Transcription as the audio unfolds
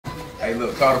Hey,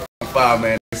 look, call the 5,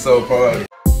 man. It's so fun.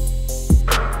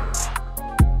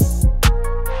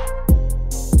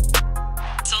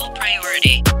 Sole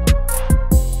priority.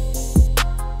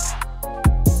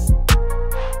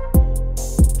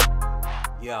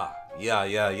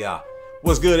 Yeah.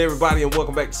 What's good, everybody, and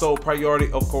welcome back to Sole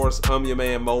Priority. Of course, I'm your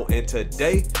man Mo, and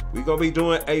today we're gonna be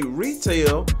doing a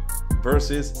retail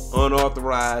versus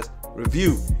unauthorized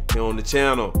review here on the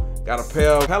channel. Got a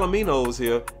pair of Palominos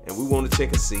here, and we want to check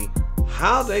and see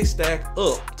how they stack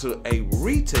up to a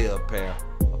retail pair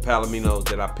of Palominos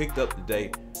that I picked up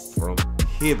today from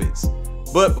Hibbets.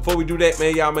 But before we do that,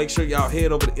 man, y'all make sure y'all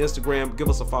head over to Instagram, give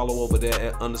us a follow over there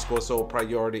at _Sole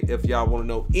Priority. If y'all want to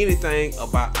know anything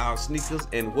about our sneakers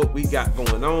and what we got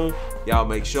going on, y'all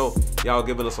make sure y'all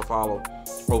giving us a follow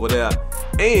over there.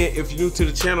 And if you're new to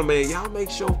the channel, man, y'all make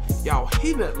sure y'all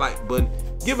hitting that like button,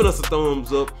 giving us a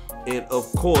thumbs up, and of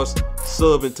course,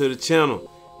 subbing to the channel.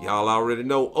 Y'all already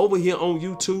know over here on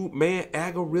YouTube, man,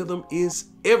 algorithm is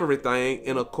everything.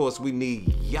 And of course, we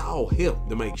need y'all help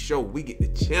to make sure we get the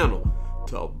channel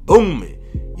to booming.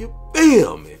 You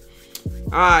feel me? All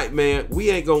right, man,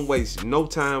 we ain't gonna waste no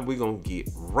time. We're gonna get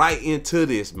right into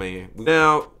this, man.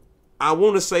 Now, I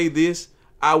want to say this.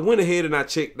 I went ahead and I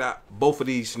checked out both of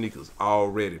these sneakers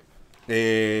already.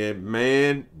 And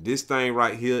man, this thing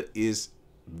right here is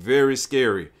very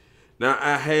scary. Now,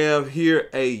 I have here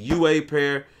a UA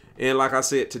pair. And like I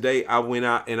said, today I went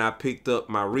out and I picked up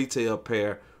my retail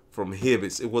pair from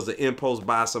Hibbets. It was an impulse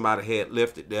buy. Somebody had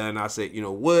left it there. And I said, you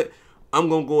know what? I'm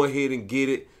going to go ahead and get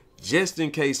it just in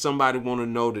case somebody want to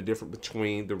know the difference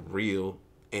between the real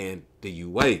and the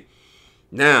UA.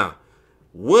 Now,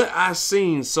 what I've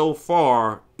seen so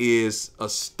far is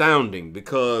astounding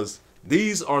because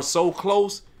these are so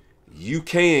close, you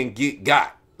can get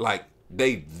got. Like,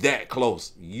 they that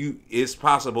close. It's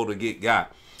possible to get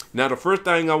got. Now, the first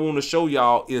thing I want to show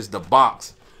y'all is the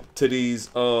box to these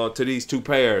two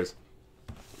pairs.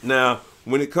 Now,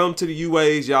 when it comes to the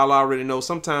UAs, y'all already know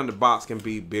sometimes the box can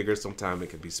be bigger, sometimes it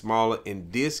can be smaller. In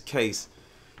this case,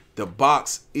 the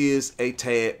box is a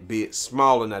tad bit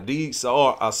smaller. Now, these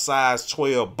are a size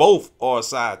 12. Both are a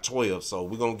size 12. So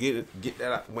we're going to get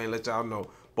that out the way and let y'all know.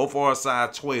 Both are a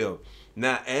size 12.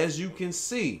 Now, as you can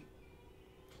see,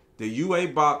 the UA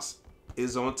box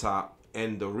is on top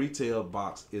and the retail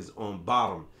box is on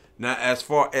bottom. Now, as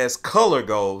far as color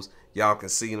goes, y'all can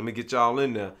see, let me get y'all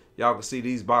in there. Y'all can see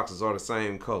these boxes are the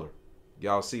same color.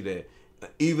 Y'all see that?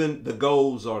 Even the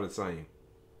golds are the same.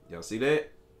 Y'all see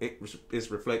that? It's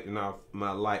reflecting off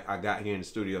my light I got here in the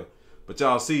studio. But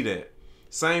y'all see that?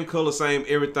 Same color, same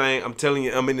everything. I'm telling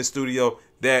you, I'm in the studio.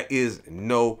 There is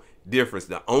no difference.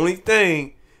 The only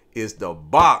thing is the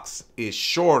box is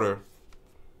shorter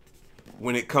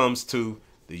when it comes to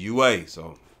the UA.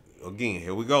 So, again,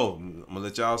 here we go. I'm going to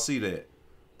let y'all see that.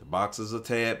 The box is a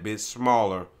tad bit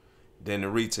smaller than the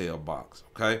retail box,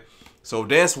 okay? So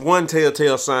that's one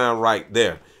telltale sign right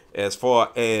there as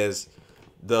far as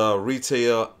the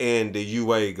retail and the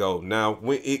UA go. Now,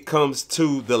 when it comes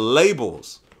to the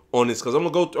labels on this, because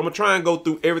I'm gonna try and go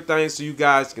through everything so you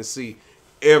guys can see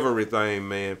everything,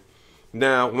 man.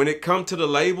 Now, when it comes to the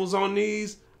labels on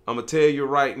these, I'm gonna tell you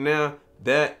right now,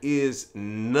 that is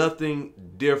nothing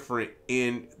different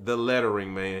in the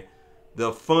lettering, man.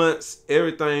 The fonts,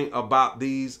 everything about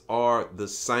these are the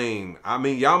same. I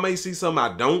mean, y'all may see some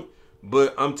I don't,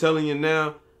 but I'm telling you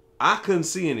now, I couldn't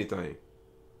see anything.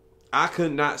 I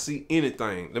could not see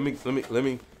anything. Let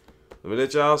me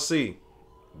let y'all see.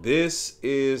 This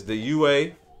is the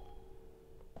UA,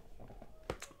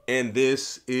 and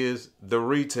this is the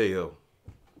retail.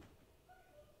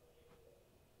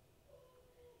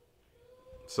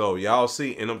 So y'all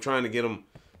see, and I'm trying to get them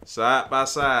side by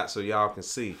side so y'all can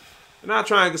see. And I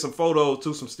try and get some photos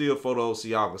too, some still photos so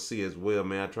y'all can see as well,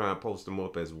 man. I try and post them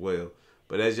up as well.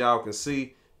 But as y'all can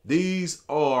see, these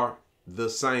are the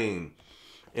same.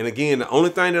 And again, the only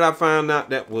thing that I found out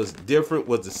that was different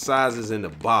was the sizes in the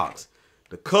box.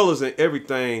 The colors and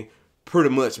everything pretty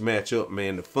much match up,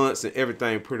 man. The fonts and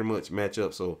everything pretty much match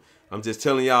up. So I'm just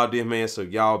telling y'all this, man, so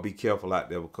y'all be careful out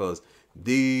there because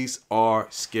these are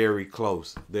scary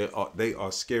close. They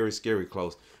are scary, scary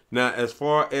close. Now, as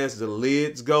far as the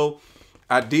lids go,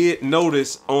 I did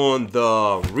notice on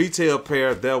the retail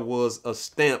pair, there was a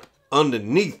stamp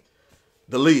underneath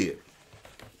the lid.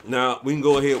 Now, we can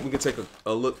go ahead, we can take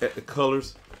a look at the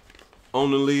colors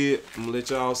on the lid. I'm gonna let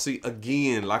y'all see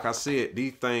again. Like I said,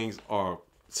 these things are,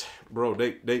 bro,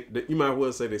 they you might as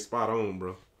well say they spot on,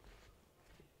 bro.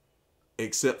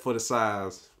 Except for the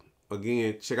size.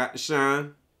 Again, check out the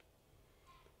shine.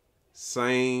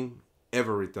 Same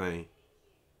everything.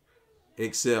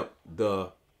 Except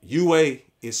the UA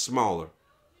is smaller.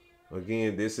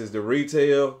 Again, this is the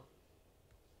retail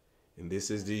and this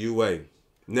is the UA.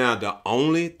 Now, the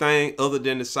only thing other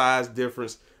than the size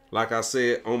difference, like I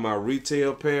said, on my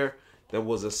retail pair, there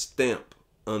was a stamp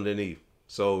underneath.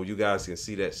 So you guys can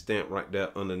see that stamp right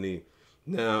there underneath.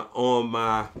 Now, on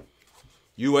my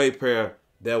UA pair,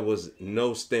 there was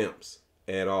no stamps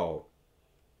at all.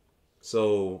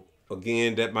 So,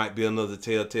 again, that might be another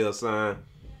telltale sign.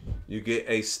 You get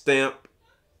a stamp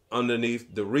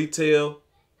underneath the retail,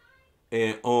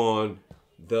 and on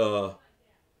the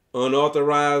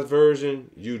unauthorized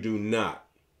version, you do not.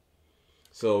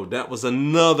 So that was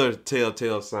another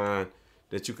telltale sign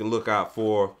that you can look out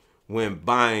for when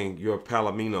buying your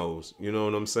Palominos. You know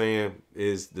what I'm saying?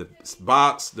 Is the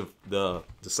box, the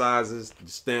sizes,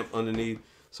 the stamp underneath.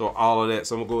 So all of that.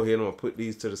 So I'm gonna go ahead and I'm gonna put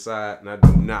these to the side, and I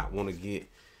do not want to get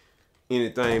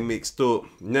anything mixed up.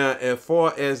 Now, as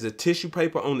far as the tissue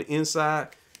paper on the inside,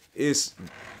 it's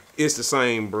the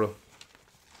same, bro.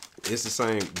 It's the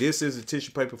same. This is the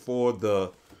tissue paper for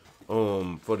the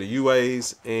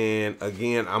UAs, and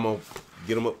again, I'm gonna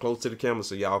get them up close to the camera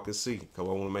so y'all can see, because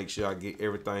I want to make sure I get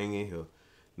everything in here.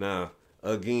 Now,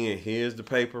 again, here's the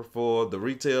paper for the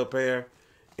retail pair,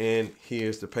 and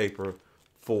here's the paper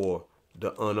for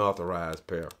the unauthorized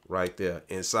pair right there.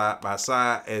 And side by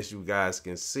side, as you guys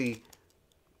can see,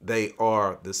 they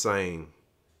are the same.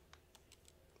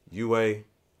 UA,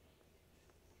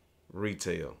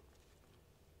 retail.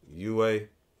 UA,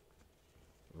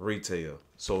 retail.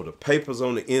 So the papers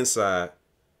on the inside,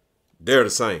 they're the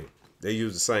same. They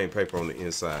use the same paper on the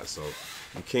inside, so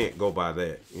you can't go by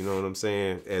that. You know what I'm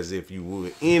saying? As if you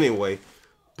would anyway.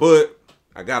 But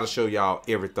I gotta show y'all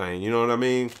everything. You know what I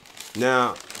mean?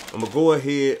 Now I'm gonna go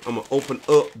ahead. I'm gonna open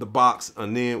up the box,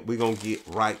 and then we're gonna get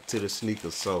right to the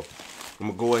sneakers. So I'm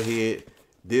gonna go ahead.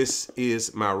 This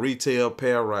is my retail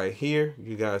pair right here.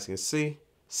 You guys can see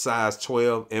size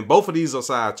 12, and both of these are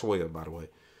size 12, by the way.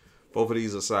 Both of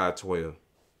these are size 12.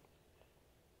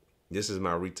 This is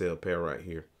my retail pair right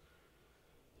here.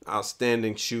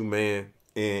 Outstanding shoe, man,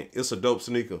 and it's a dope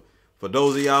sneaker. For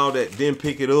those of y'all that didn't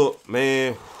pick it up,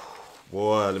 man,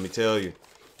 boy, let me tell you,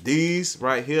 these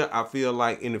right here, I feel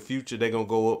like in the future they're gonna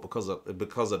go up because of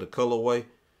the colorway.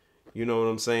 You know what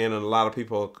I'm saying? And a lot of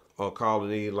people are calling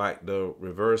these like the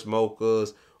reverse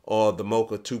mochas or the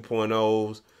mocha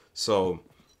 2.0s. So,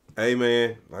 hey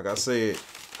man, like I said,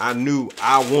 I knew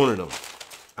I wanted them.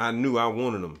 I knew I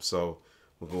wanted them. So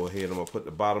we'll go ahead. I'm gonna put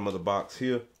the bottom of the box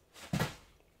here.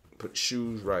 Put the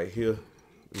shoes right here.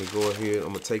 Let me go ahead.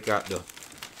 I'm gonna take out the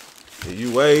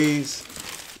UAs.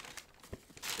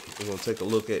 We're gonna take a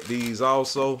look at these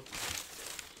also.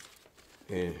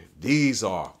 And these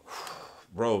are,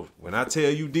 bro, when I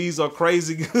tell you these are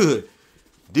crazy good,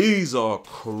 these are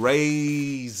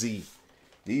crazy.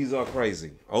 These are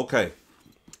crazy. Okay.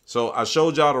 So I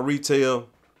showed y'all the retail.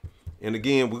 And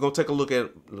again, we're gonna take a look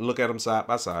at them side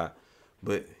by side.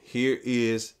 But here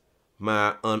is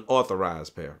my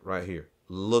unauthorized pair right here.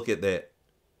 Look at that.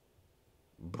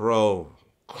 Bro,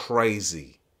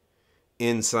 crazy.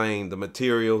 Insane. The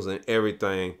materials and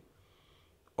everything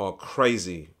are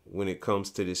crazy when it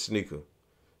comes to this sneaker.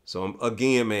 So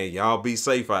again, man, y'all be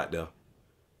safe out there.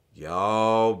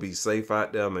 Y'all be safe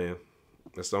out there, man.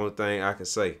 That's the only thing I can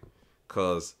say.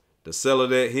 Cause the seller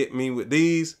that hit me with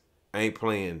these ain't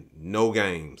playing no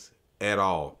games at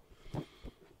all.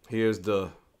 Here's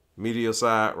the medial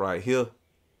side right here.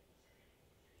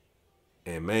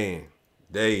 And man,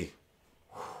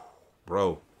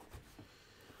 bro.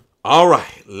 All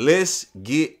right, let's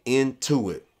get into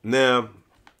it. Now,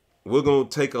 we're going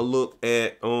to take a look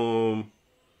at, we'll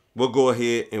go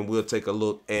ahead and we'll take a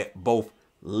look at both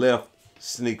left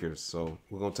sneakers. So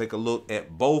we're going to take a look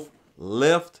at both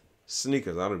left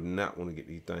sneakers. I do not want to get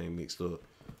these things mixed up,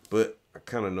 but I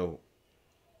kind of know,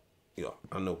 yeah,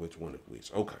 I know which one is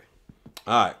which. Okay.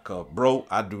 All right, cause bro,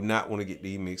 I do not want to get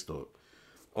these mixed up.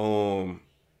 All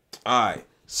right,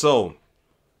 so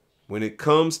when it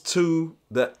comes to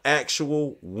the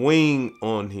actual wing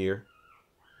on here,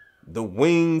 the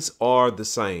wings are the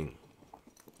same.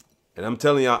 And I'm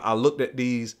telling y'all, I looked at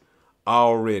these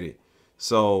already.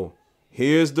 So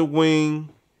here's the wing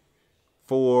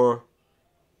for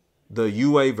the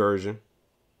UA version.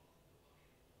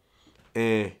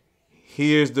 And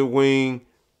here's the wing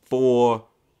for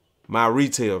my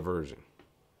retail version.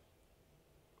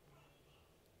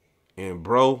 And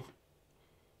bro,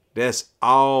 that's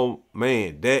all,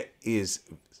 man, that is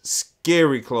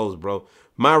scary close, bro.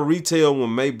 My retail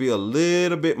one may be a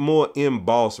little bit more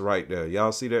embossed right there.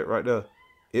 Y'all see that right there?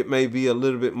 It may be a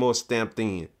little bit more stamped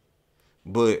in.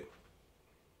 But,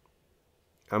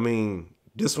 I mean,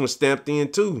 this one's stamped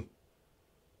in too.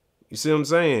 You see what I'm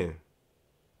saying?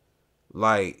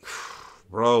 Like,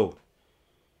 bro,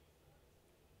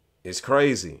 it's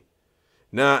crazy.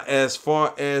 Now, as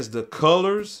far as the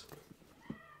colors,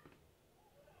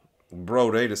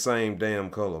 bro, they the same damn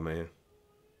color, man.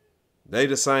 They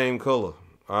the same color.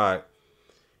 All right.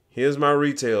 Here's my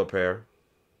retail pair.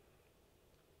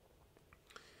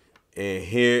 And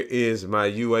here is my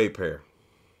UA pair.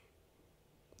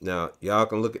 Now, y'all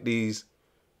can look at these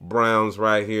browns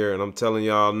right here. And I'm telling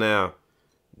y'all now,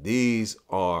 these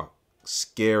are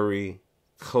scary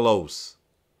close.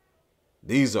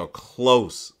 These are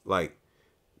close. Like,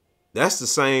 that's the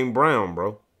same brown,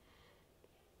 bro.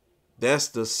 That's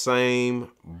the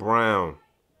same brown.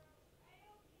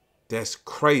 That's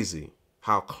crazy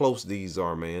how close these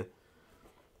are, man.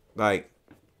 Like,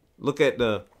 look at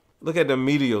the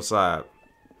medial side.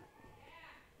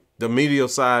 The medial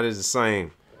side is the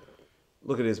same.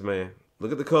 Look at this, man.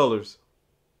 Look at the colors.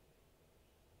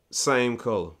 Same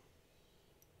color.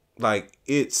 Like,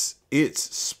 it's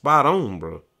spot on,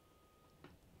 bro.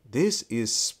 This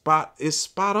is spot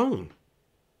on.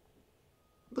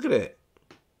 Look at that.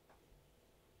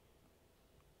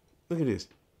 Look at this.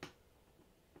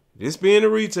 This being a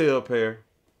retail pair,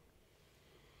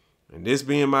 and this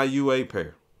being my UA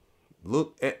pair.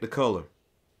 Look at the color.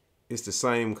 It's the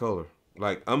same color.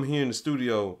 Like, I'm here in the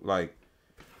studio, like,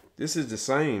 this is the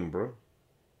same, bro.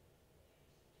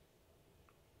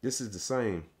 This is the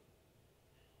same.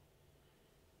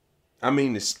 I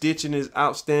mean, the stitching is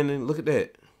outstanding. Look at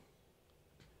that.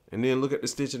 And then look at the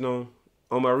stitching on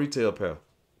my retail pair.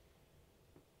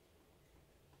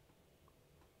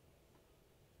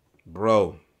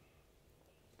 Bro.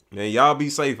 Man, y'all be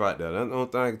safe out there. That's the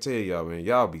only thing I can tell y'all, man.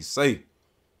 Y'all be safe.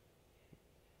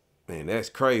 Man, that's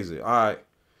crazy. All right.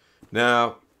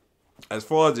 Now, as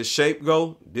far as the shape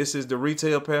go, this is the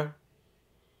retail pair.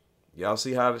 Y'all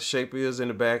see how the shape is in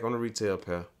the back on the retail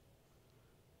pair.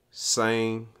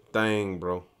 Same thing,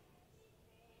 bro.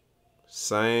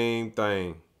 Same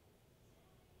thing.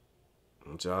 I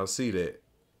want y'all to see that.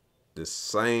 The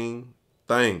same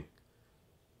thing.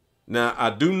 Now, I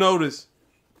do notice,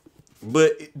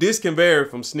 but this can vary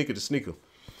from sneaker to sneaker.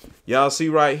 Y'all see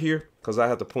right here, because I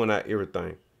have to point out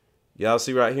everything. Y'all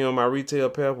see right here on my retail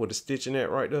pair with the stitching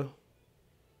at right there?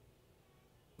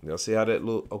 Y'all see how that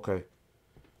look? Okay.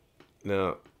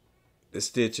 Now, the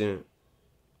stitching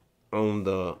on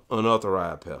the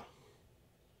unauthorized pair.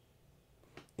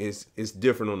 It's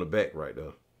different on the back right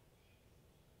there.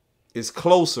 It's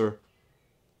closer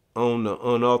on the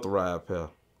unauthorized pair.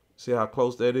 See how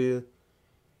close that is?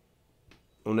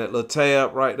 On that little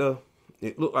tab right there,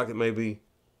 it looked like it may be.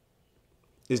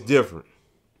 It's different.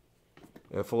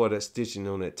 As far as that stitching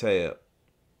on that tab,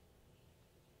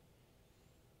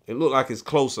 it looked like it's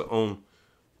closer on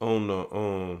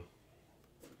the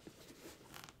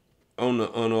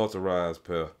unauthorized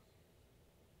pair.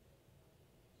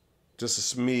 Just a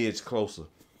smidge closer.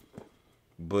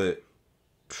 But,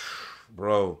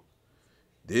 bro,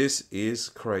 this is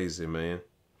crazy, man.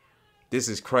 This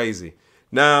is crazy.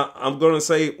 Now, I'm going to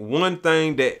say one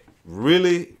thing that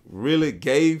really, really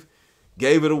gave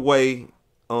it away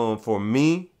for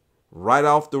me right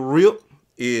off the rip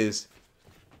is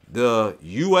the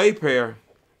UA pair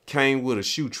came with a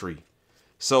shoe tree.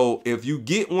 So if you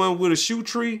get one with a shoe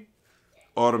tree,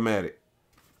 automatic.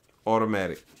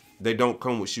 They don't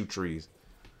come with shoe trees.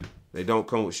 They don't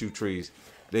come with shoe trees.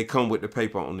 They come with the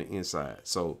paper on the inside.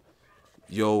 So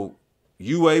your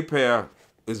UA pair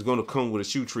is going to come with a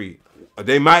shoe tree.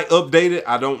 They might update it.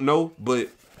 I don't know. But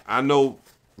I know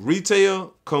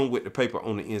retail come with the paper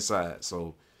on the inside.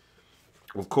 So,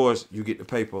 of course, you get the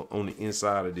paper on the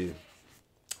inside of this.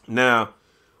 Now,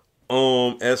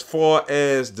 as far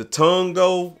as the tongue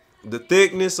go, the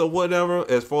thickness or whatever,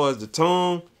 as far as the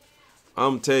tongue,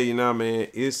 I'm telling you now, man,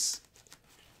 it's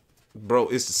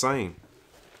the same.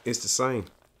 It's the same.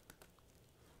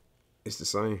 It's the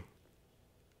same.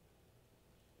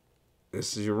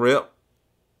 This is your rep,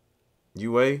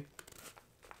 UA.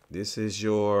 This is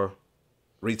your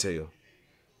retail.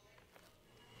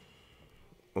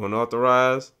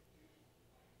 Unauthorized,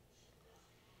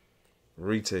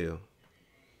 retail.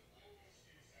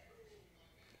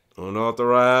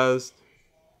 Unauthorized,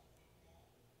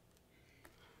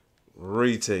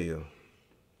 retail.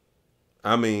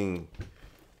 I mean,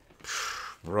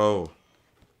 bruh,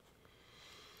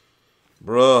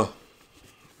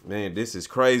 man, this is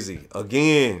crazy.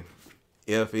 Again,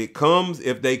 if they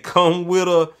come with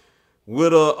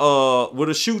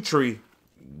a shoe tree,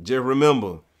 just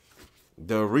remember,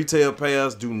 the retail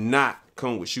pairs do not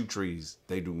come with shoe trees.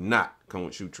 They do not come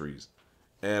with shoe trees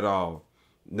at all.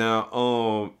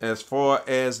 Now, as far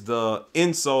as the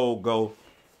insole go,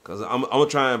 cause I'm gonna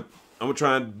try and I'm gonna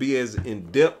try and be as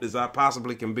in depth as I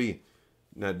possibly can be.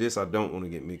 Now this I don't want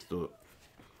to get mixed up,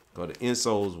 cause the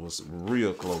insoles was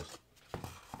real close.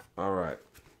 All right,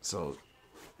 so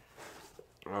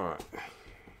all right,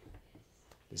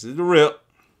 this is the rip,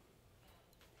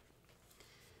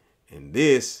 and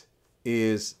this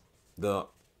is the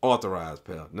authorized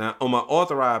pair. Now on my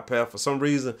authorized pair, for some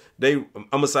reason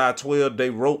I'm a size 12.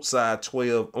 They wrote size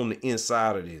 12 on the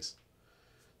inside of this.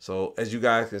 So as you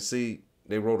guys can see,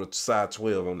 they wrote a size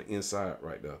 12 on the inside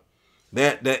right there.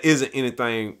 That isn't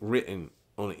anything written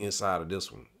on the inside of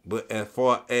this one. But as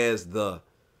far as the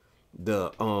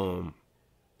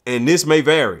and this may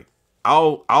vary.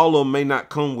 All of them may not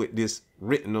come with this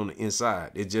written on the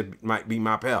inside. It just might be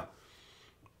my pair.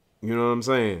 You know what I'm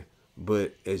saying?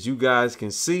 But as you guys can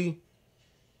see,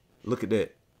 look at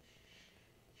that.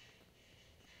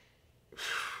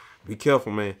 Be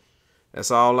careful, man.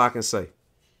 That's all I can say.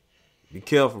 Be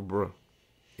careful, bro.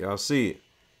 Y'all see it.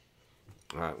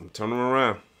 All right, I'm turning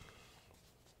around.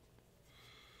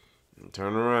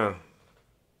 Turn around.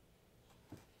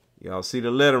 Y'all see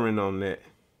the lettering on that.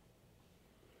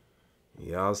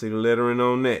 Y'all see the lettering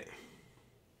on that.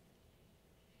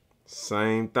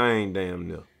 Same thing, damn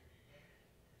near.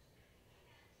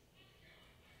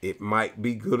 It might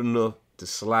be good enough to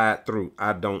slide through.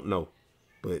 I don't know.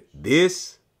 But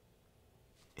this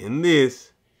and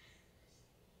this,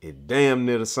 it damn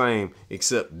near the same,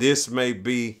 except this may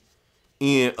be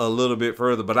in a little bit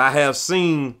further. But I have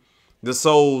seen the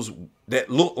soles that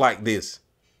look like this.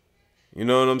 You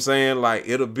know what I'm saying? Like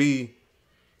it'll be,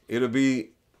 you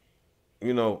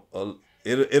know,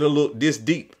 it'll look this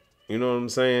deep. You know what I'm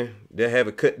saying? They'll have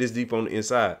it cut this deep on the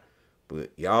inside. But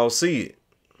y'all see it.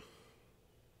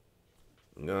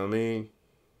 You know what I mean?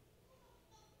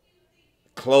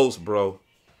 Close, bro.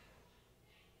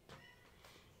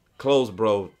 Close,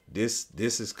 bro. This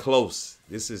is close.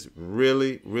 This is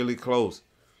really, really close.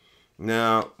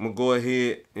 Now I'm gonna go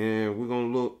ahead and we're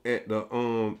gonna look at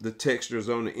the textures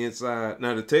on the inside.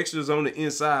 Now the textures on the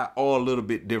inside are a little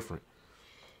bit different.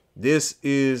 This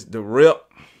is the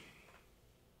rep.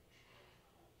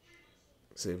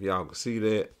 See if y'all can see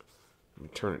that. Let me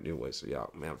turn it this way so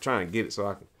y'all, man, I'm trying to get it so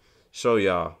I can show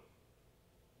y'all.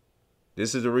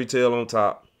 This is the retail on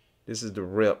top. This is the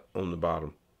rep on the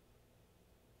bottom.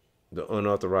 The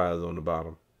unauthorized on the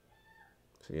bottom.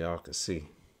 So y'all can see.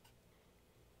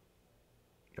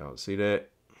 Y'all see that?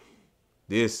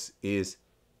 This is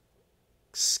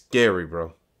scary,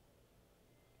 bro.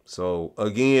 So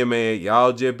again, man,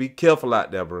 y'all just be careful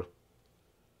out there, bro.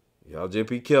 Y'all just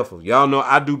be careful. Y'all know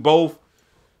I do both,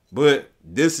 but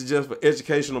this is just for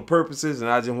educational purposes, and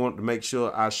I just want to make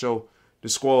sure I show the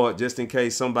squad just in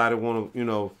case somebody want to, you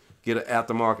know, get an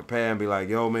aftermarket pair and be like,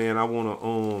 yo, man, I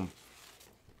want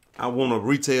a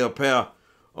retail pair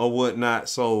or whatnot.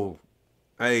 So,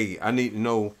 hey, I need to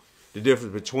know the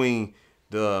difference between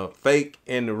the fake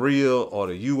and the real, or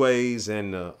the UAs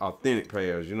and the authentic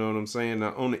pairs. You know what I'm saying?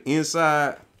 Now, on the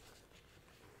inside,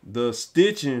 the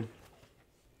stitching,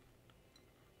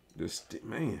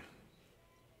 man,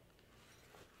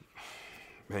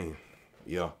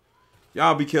 yeah.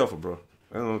 Y'all be careful, bro.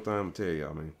 That's the only thing I'm gonna tell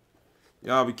y'all, man.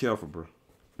 Y'all be careful, bro.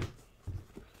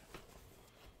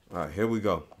 All right, here we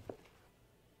go.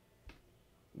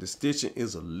 The stitching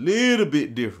is a little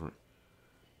bit different.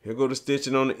 Here go the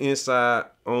stitching on the inside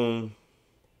on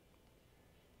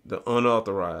the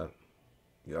unauthorized.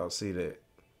 Y'all see that?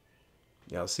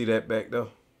 Y'all see that back there?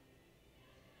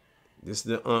 This is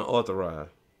the unauthorized.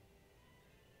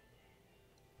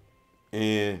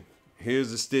 And here's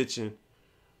the stitching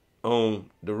on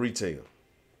the retail.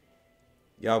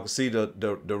 Y'all can see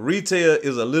the retail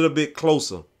is a little bit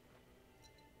closer.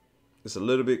 It's a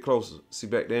little bit closer. See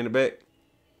back there in the back?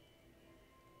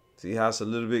 See how it's a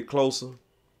little bit closer?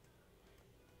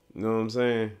 You know what I'm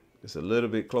saying? It's a little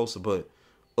bit closer, but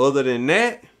other than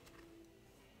that,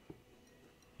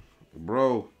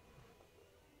 bro,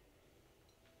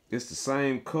 it's the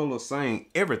same color, same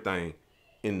everything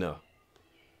in there.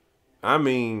 I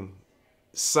mean,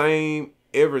 same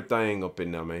everything up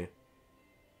in there, man.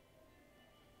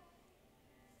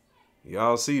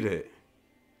 Y'all see that?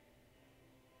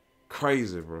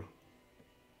 Crazy, bro.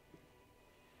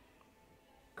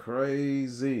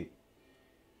 Crazy.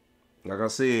 Like I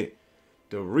said,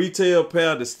 the retail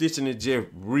pair, the stitching is just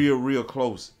real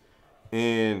close.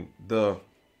 And the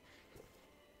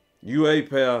UA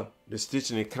pair, the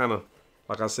stitching is kind of,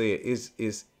 like I said,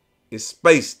 it's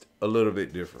spaced a little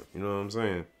bit different. You know what I'm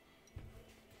saying?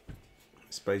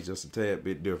 Spaced just a tad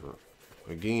bit different.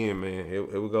 Again, man, here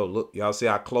we go. Look, y'all see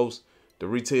how close the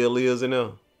retail is in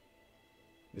there?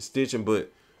 The stitching,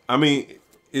 but I mean,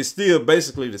 it's still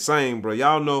basically the same, bro.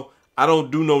 Y'all know I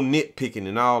don't do no nitpicking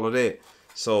and all of that.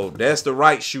 So that's the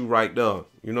right shoe right there.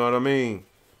 You know what I mean?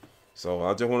 So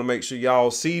I just want to make sure y'all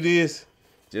see this,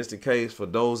 just in case for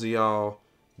those of y'all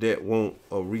that want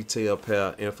a retail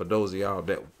pair, and for those of y'all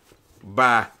that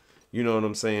buy, you know what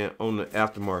I'm saying, on the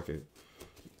aftermarket.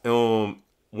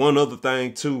 One other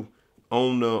thing too,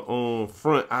 on the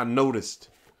front, I noticed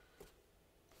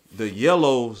the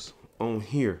yellows on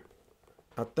here.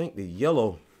 I think the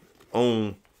yellow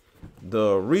on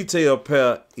the retail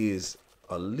pair is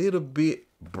a little bit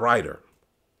brighter.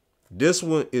 This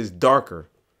one is darker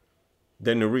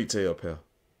than the retail pair.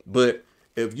 But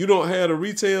if you don't have a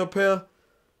retail pair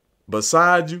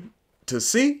beside you to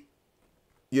see,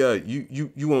 yeah,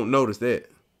 you won't notice that.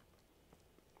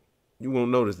 You won't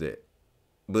notice that.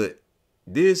 But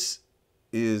this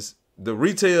is, the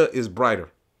retail is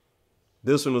brighter.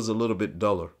 This one is a little bit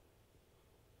duller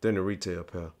than the retail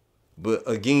pair. But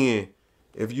again,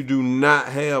 if you do not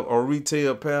have a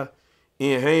retail pair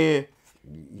in hand,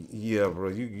 yeah, bro,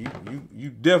 you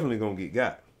definitely gonna get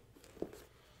got.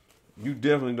 You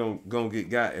definitely gonna get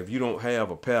got if you don't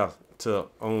have a pair to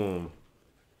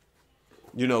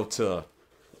you know, to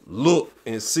look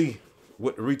and see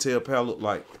what the retail pair look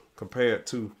like compared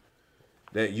to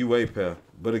that UA pair.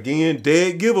 But again,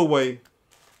 dead giveaway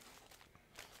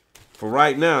for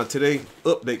right now. Today,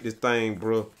 update this thing,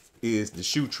 bro, is the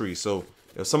shoe tree. So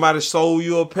if somebody sold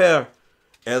you a pair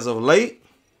as of late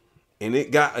and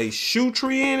it got a shoe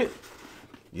tree in it,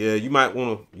 yeah, you might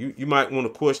want to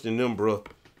question them, bro.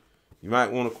 You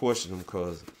might want to question them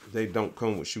because they don't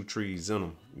come with shoe trees in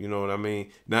them. You know what I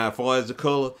mean? Now, as far as the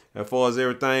color, as far as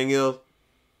everything else,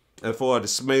 as far as the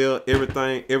smell,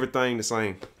 everything the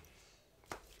same.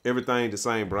 Everything the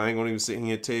same, bro. I ain't gonna even sit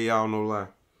here and tell y'all no lie.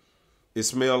 It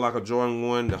smells like a Jordan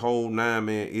 1, the whole 9,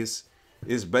 man. It's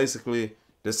basically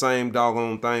the same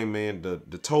doggone thing, man.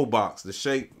 The toe box, the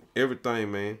shape,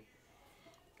 everything, man.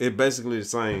 It's basically the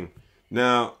same.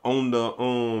 Now, on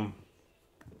the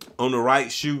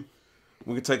right shoe,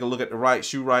 we can take a look at the right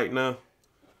shoe right now.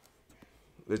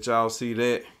 Let y'all see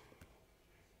that.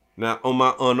 Now, on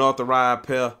my unauthorized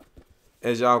pair,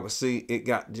 as y'all can see, it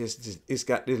got it's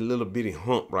got this little bitty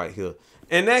hump right here.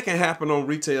 And that can happen on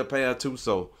retail pair too,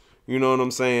 so you know what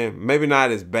I'm saying? Maybe not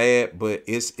as bad, but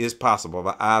it's possible.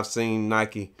 But I've seen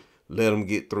Nike let them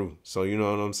get through. So you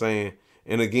know what I'm saying?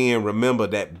 And again, remember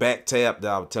that back tab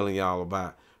that I was telling y'all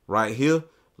about. Right here,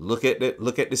 look at that,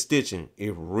 look at the stitching.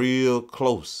 It's real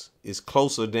close. It's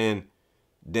closer than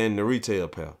the retail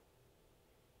pair.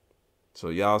 So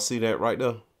y'all see that right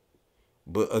there?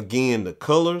 But again, the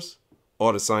colors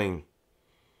are the same.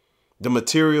 The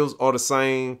materials are the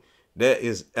same. There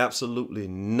is absolutely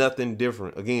nothing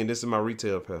different. Again, this is my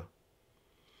retail pair.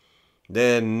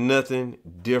 There's nothing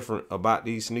different about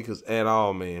these sneakers at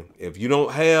all, man. If you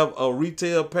don't have a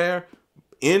retail pair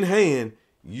in hand,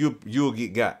 you'll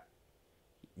get got.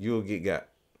 You'll get got.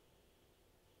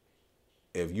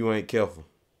 If you ain't careful.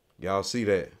 Y'all see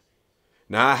that?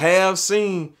 Now, I have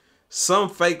seen some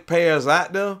fake pairs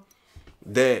out there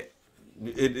that,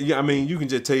 I mean, you can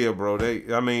just tell, bro.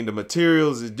 I mean, the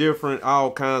materials is different,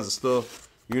 all kinds of stuff.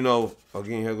 You know,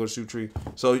 again, here goes the shoe tree.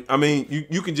 So, I mean,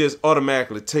 you can just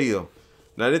automatically tell.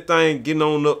 Now, this thing getting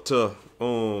on up to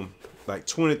like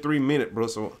 23 minutes, bro.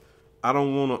 So, I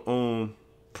don't want to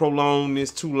prolong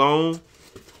this too long.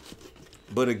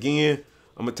 But again,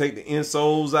 I'm going to take the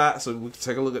insoles out so we can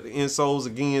take a look at the insoles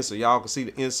again so y'all can see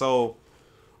the insole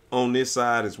on this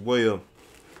side as well.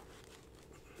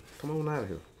 Come on out of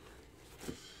here.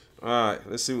 All right,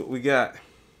 let's see what we got.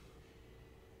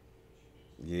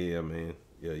 Yeah, man.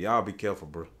 Yeah, y'all be careful,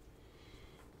 bro.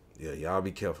 Yeah, y'all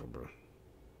be careful, bro.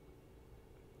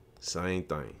 Same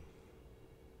thing.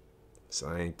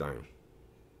 Same thing.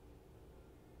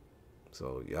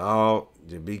 So y'all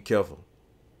just be careful.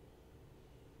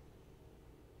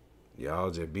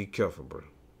 Y'all just be careful, bro.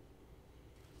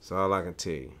 That's all I can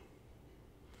tell you.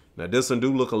 Now this one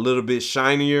do look a little bit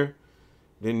shinier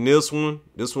than this one.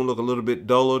 This one look a little bit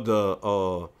duller.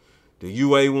 The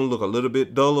UA one look a little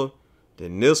bit duller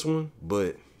than this one.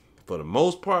 But for the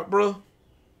most part, bro,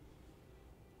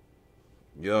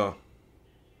 yeah.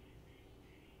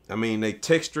 I mean, they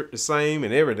textured the same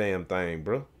and every damn thing,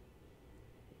 bro.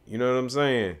 You know what I'm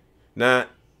saying? Now,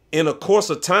 in a course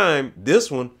of time,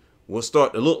 this one will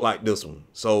start to look like this one.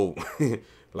 So,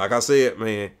 like I said,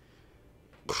 man,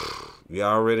 you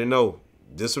already know.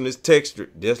 This one is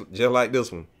textured just like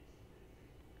this one.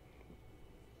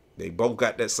 They both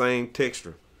got that same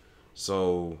texture.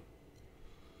 So,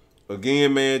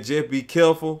 again, man, just be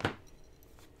careful.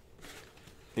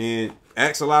 And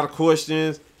ask a lot of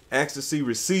questions. Ask to see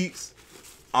receipts.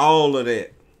 All of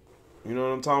that. You know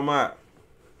what I'm talking about?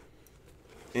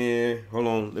 And hold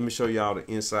on, let me show y'all the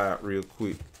inside real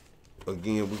quick.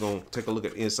 Again, we're gonna take a look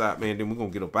at the inside, man. Then we're gonna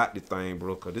get about this thing,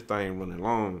 bro, cause this thing running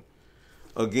long.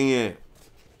 Again,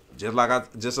 just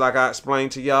like I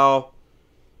explained to y'all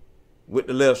with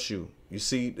the left shoe. You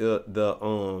see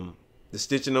the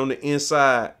stitching on the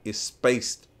inside is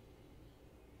spaced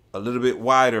a little bit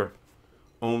wider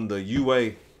on the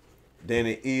UA than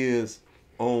it is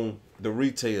on the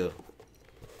retail.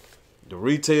 The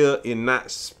retail is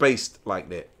not spaced like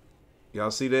that.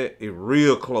 Y'all see that? It's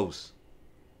real close.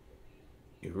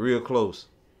 It's real close.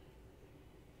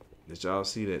 Did y'all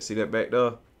see that? See that back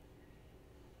there?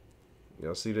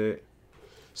 Y'all see that?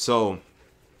 So,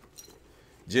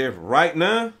 Jeff, right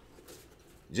now,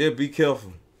 just be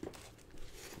careful.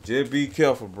 Just be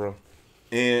careful, bro.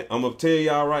 And I'm gonna tell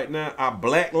y'all right now, I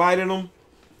black lighted them.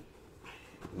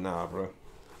 Nah, bro.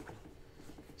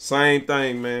 Same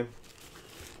thing, man.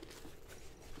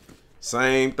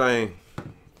 Same thing.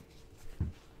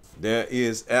 There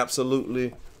is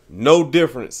absolutely no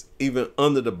difference even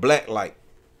under the black light.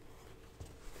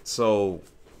 So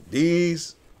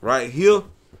these right here,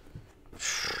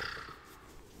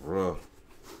 bro,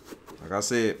 like I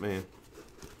said, man,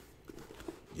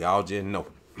 y'all just know.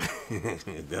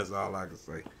 That's all I can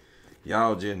say.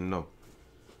 Y'all just know.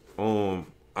 I'm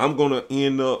gonna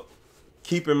end up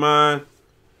keeping mine,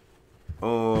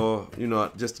 you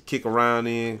know, just to kick around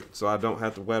in, so I don't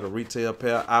have to wear the retail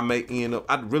pair. I may end up,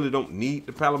 I really don't need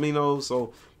the Palominos,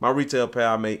 so my retail pair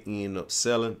I may end up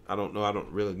selling. I don't know. I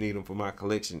don't really need them for my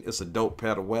collection. It's a dope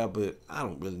pair to wear, but I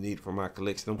don't really need it for my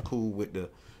collection. I'm cool with the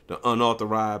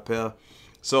unauthorized pair.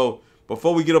 So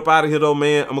before we get up out of here though,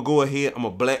 man, I'm gonna go ahead. I'm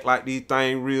gonna black light these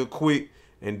things real quick,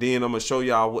 and then I'm gonna show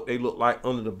y'all what they look like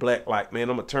under the black light, man.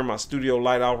 I'm gonna turn my studio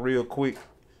light off real quick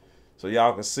so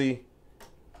y'all can see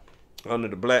under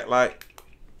the black light.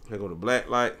 Here go the black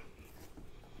light.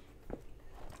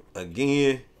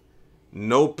 Again,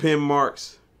 no pin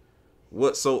marks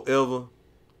whatsoever.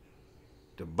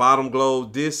 The bottom glow,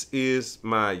 this is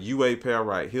my UA pair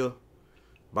right here.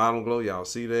 Bottom glow, y'all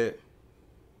see that?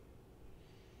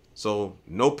 So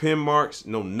no pin marks,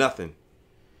 no nothing.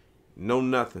 No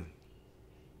nothing.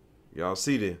 Y'all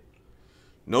see that?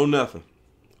 No nothing.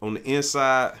 On the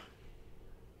inside,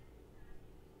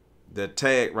 the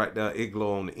tag right there, it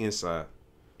glow on the inside.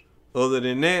 Other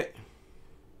than that,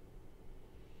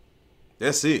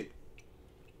 that's it.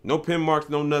 No pin marks,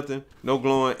 no nothing, no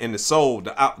glowing, and the sole,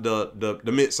 the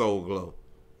midsole glow.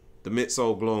 The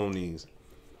midsole glow on these.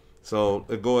 So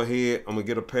let's go ahead. I'm gonna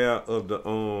get a pair of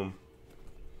the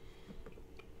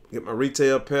get my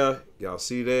retail pair. Y'all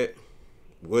see that?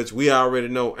 Which we already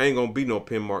know ain't gonna be no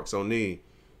pin marks on these.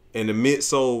 And the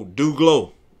midsole do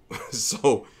glow.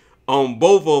 So on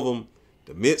both of them,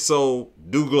 the midsole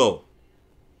do glow.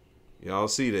 Y'all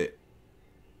see that?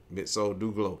 Midsole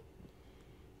do glow.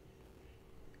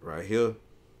 Right here.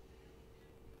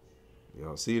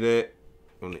 Y'all see that?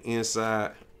 On the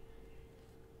inside.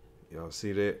 Y'all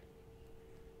see that?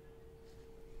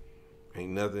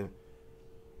 Ain't nothing.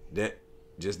 That,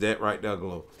 just that right there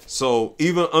glow. So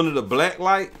even under the black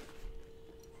light,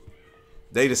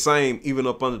 they the same even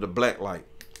up under the black light.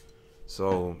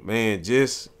 So man,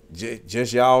 just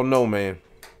y'all know, man.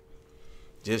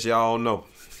 Just y'all know.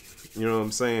 You know what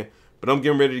I'm saying? But I'm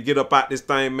getting ready to get up out this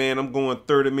thing, man. I'm going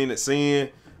 30 minutes in.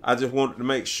 I just wanted to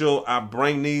make sure I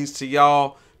bring these to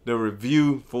y'all. The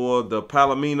review for the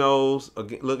Palominos.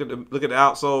 Again, look at the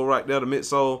outsole right there, the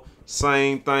midsole.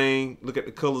 Same thing. Look at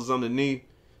the colors underneath.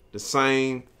 The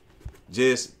same.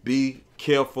 Just be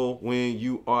careful when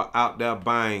you are out there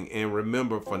buying. And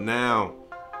remember, for now,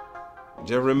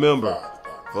 just remember,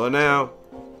 for now,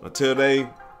 until they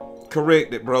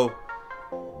correct it, bro,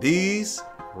 these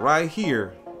right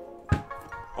here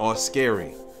are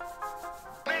scary.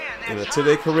 And until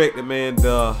they correct it, man,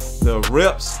 the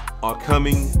reps are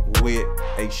coming with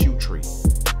a shoe tree.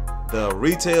 The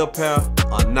retail pair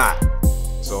are not.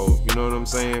 So you know what I'm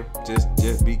saying?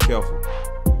 Just be careful.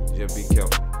 Just be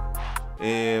careful.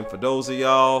 And for those of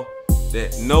y'all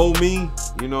that know me,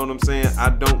 you know what I'm saying? I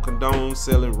don't condone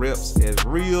selling reps as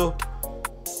real.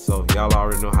 So y'all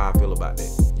already know how I feel about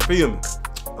that. You feel me?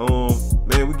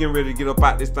 Man, we getting ready to get up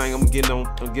out this thing. I'm getting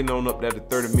on up there to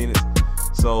 30 minutes.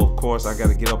 So of course I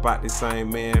gotta get up out this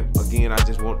thing, man. Again, I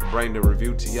just want to bring the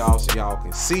review to y'all so y'all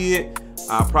can see it.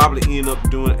 I'll probably end up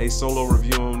doing a solo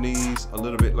review on these a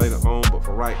little bit later on, but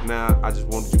for right now, I just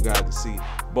wanted you guys to see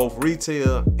both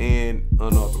retail and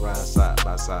unauthorized side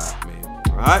by side, man.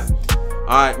 All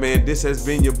right, man. This has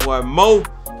been your boy Mo.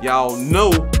 Y'all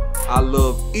know I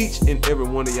love each and every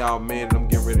one of y'all, man. And I'm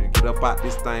getting ready to get up out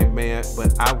this thing, man.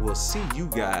 But I will see you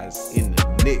guys in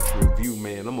the next review,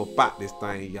 man. I'm about this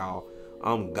thing, y'all.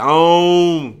 I'm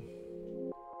gone.